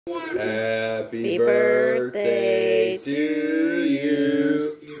Happy birthday to you.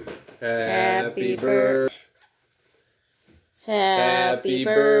 Happy birthday. Happy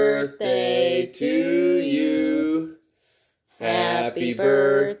birthday to you. Happy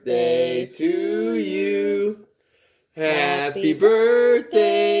birthday to you. Happy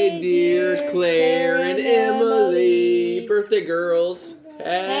birthday, dear Claire and Emily. Birthday girls.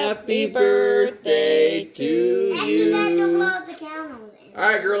 Happy birthday to you.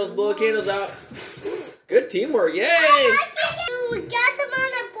 Alright, girls, blow the candles out. Good teamwork, yay! We got some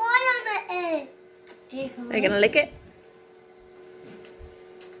on the boy on the end. Are you gonna lick it?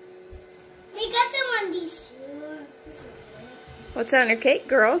 We got some on these. What's on your cake,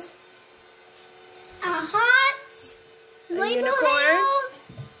 girls? A heart, rainbow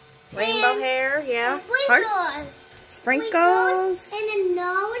hair, yeah. Hearts, sprinkles, and a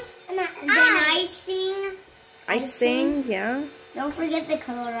nose, and then icing. Icing, yeah. Don't forget the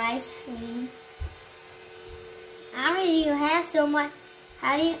color icing. How do you have so much?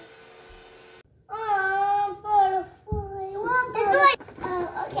 How do you? Oh, butterfly. Well, this one.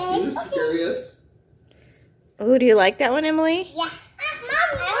 Okay. Who's curious? Oh, do you like that one, Emily? Yeah. Mom, I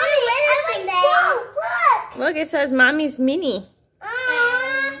want to wear this. Look, it says Mommy's Mini.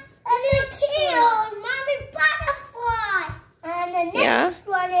 And the cute Mommy butterfly. And the next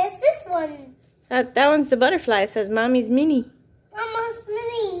one is this one. That one's the butterfly. It says Mommy's Mini. Mama's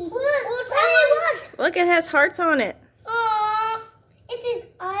Mini. Look. Look, it has hearts on it. Aww. It says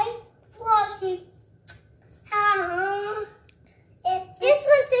I love you. This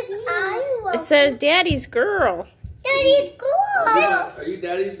one says I love you. It says Daddy's Girl. Daddy's girl. Are you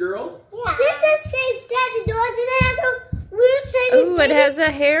Daddy's girl? Yeah. This says Daddy does, and it has a weird shiny. Oh, it has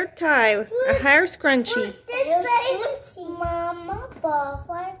a hair tie, a hair scrunchie. This says Mama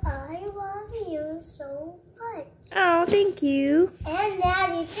Butterfly, I love you so much. Oh, thank you. And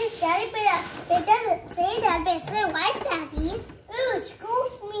Daddy, it says Daddy, but it doesn't say that, but it says wife Daddy. Ooh,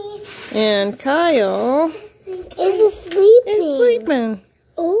 excuse me. And Kyle Is sleeping? is sleeping.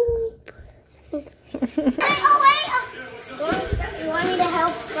 Oh. Wait. You want me to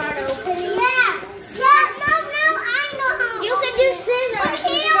help start opening? Yeah. No, I know how. You can do scissors.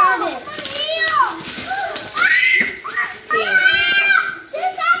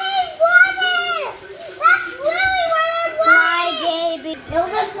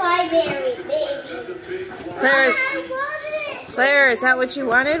 Claire, is that what you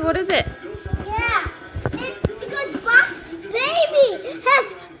wanted? What is it? Yeah. Because Boss Baby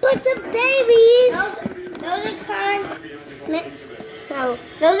has, but the babies. Those are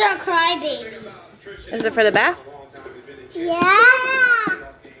those are crybabies. Is it for the bath? Yeah.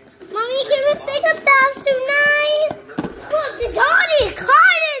 Mommy, can we take a bath tonight? Look, there's already a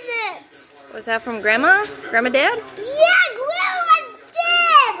card in it. Was that from Grandma? Grandma Dad? Yeah, Grandma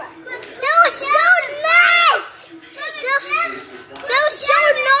did. That was so nice. That was so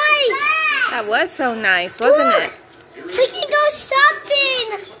nice. That was so nice, wasn't it? We can go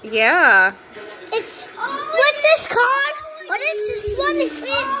shopping. Yeah. It's with this card. What is this one?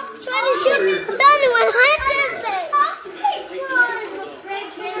 Trying to shoot thunder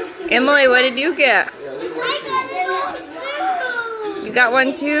 100. Emily, what did you get? I got a little circle. You got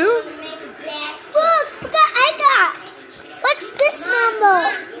one too? Look, I got. What's this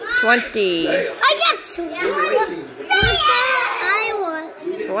number? 20. I got two. I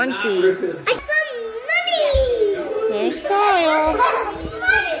want 20. I got some money. There's Kyle.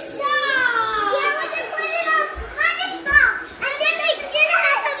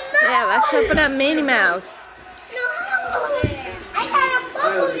 Yeah, let's open up Minnie Mouse. I got a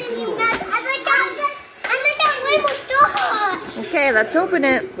bubble Minnie Mouse, and I got rainbow dogs. Okay, let's open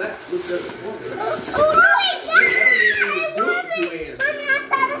it. Oh my God! I love it.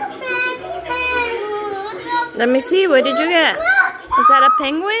 Let me see, what did you get? Is that a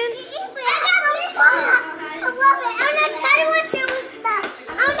penguin? I got a love it. I'm not trying to watch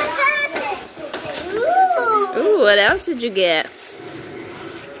it. Ooh, what else did you get?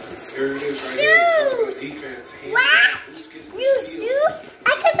 Shoes! What? New shoes? I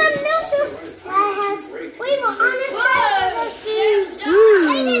got some new shoes. That has rainbow on the side of the shoes. Ooh.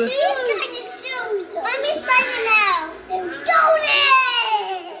 I need these kind of shoes. I'm Spider now. They're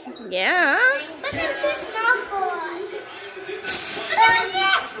golden. Yeah. But them shoes not for. Look at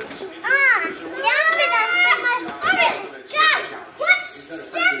this. Guys, let's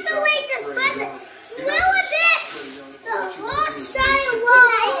saturate this present. Smell a bit. The whole side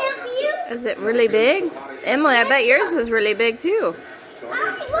wall. Is it really big? Emily, I bet yours is really big too. Look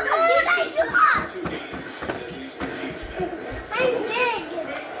how big I got. I'm big.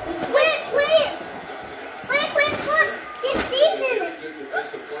 Wait. There's these in it.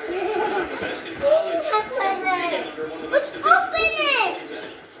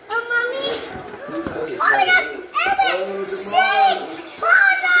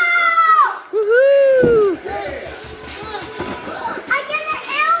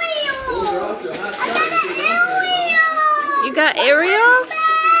 got Ariel?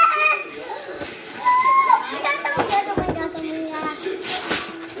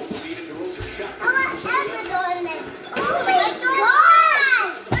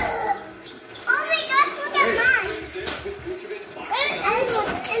 Oh my gosh, look at mine.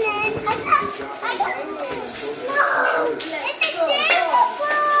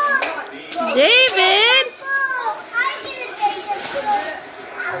 David!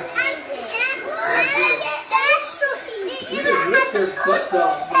 You just ripped their butts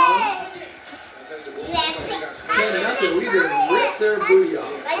off, Mom. Standing up there, we just ripped their booty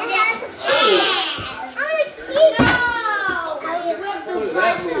off. What is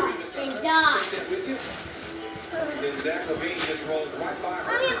that movie? Zach Levine just rolled right by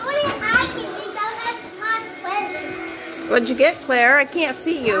her. Only I can think that's not pleasant. What'd you get, Claire? I can't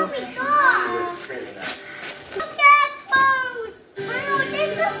see you. Oh my gosh. Look at those. I know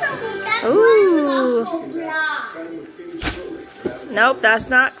this is the Ooh. Nope, that's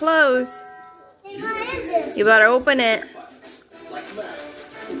not closed. What is it? You better open it. I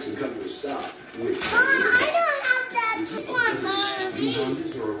don't have that one.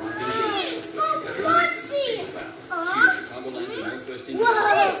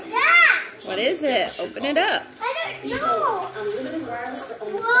 What is that? What is it? Open it up. I don't know. Unlimited wireless for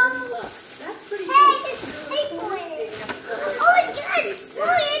only $30. That's pretty Hey, it's paper. Oh my gosh, look, it's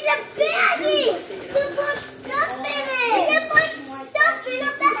a baggie. You put stuff in it. You put stuff in a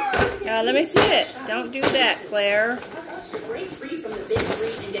bag. Let me see it. Don't do that, Claire. break free from the big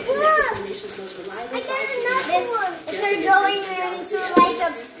three and get connected to the nation's most reliable. I got another one. If they're going into like a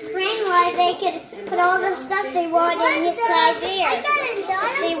train ride, they can put all the stuff they want inside there. I got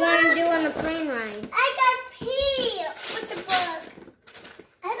another They want to do on the plane ride. I got P. What's a book?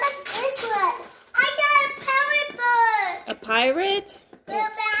 I got this one. I got a pirate book. A pirate? But I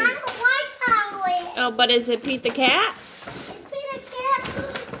don't like pirates. Oh, but is it Pete the Cat? It's Peter Cat.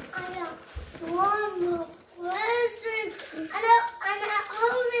 I got one more present. I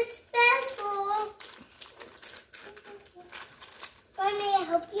hope it's special. May I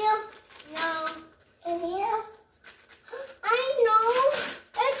help you? No. In here? I know.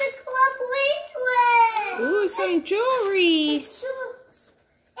 It's a club bracelet. Ooh, some jewelry. It's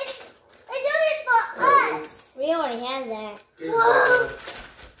only for us. We already have that. Whoa.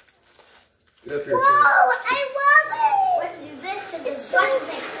 Get up here, Whoa, I love it. What is this? His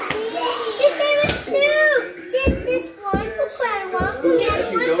name is Sue. Did this one for Grandma. Who's that?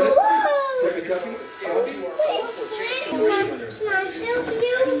 You donut? Take a cookie? Can I help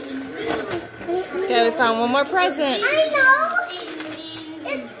you? Okay, we found one more present. I know.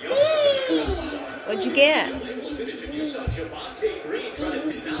 It's me. What'd you get?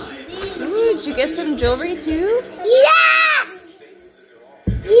 Ooh, did you get some jewelry too? Yes.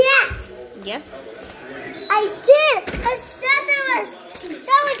 Yes. Yes. I did. I said there was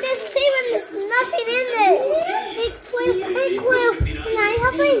this paper and there's nothing in it. Big quill. Can I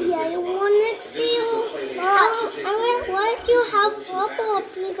have a yellow one next to you? Why do you have purple or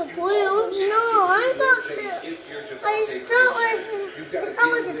pink or blue? No, I got this. But it's not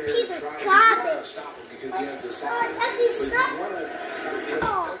was a piece of garbage. It's actually something.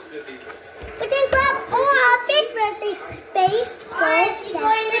 But they grab all our baseball.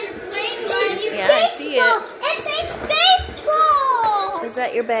 Yeah, I see it. It says baseball. Is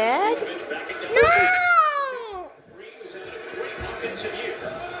that your bag? No.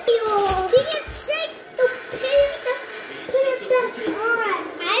 He gets sick to put it back on.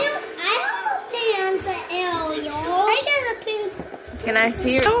 I don't pay on to Ariel. I got a pin. Can I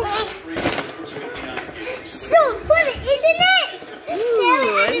see your? So put it, isn't it?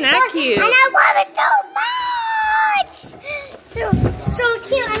 Ooh, isn't that cute? And I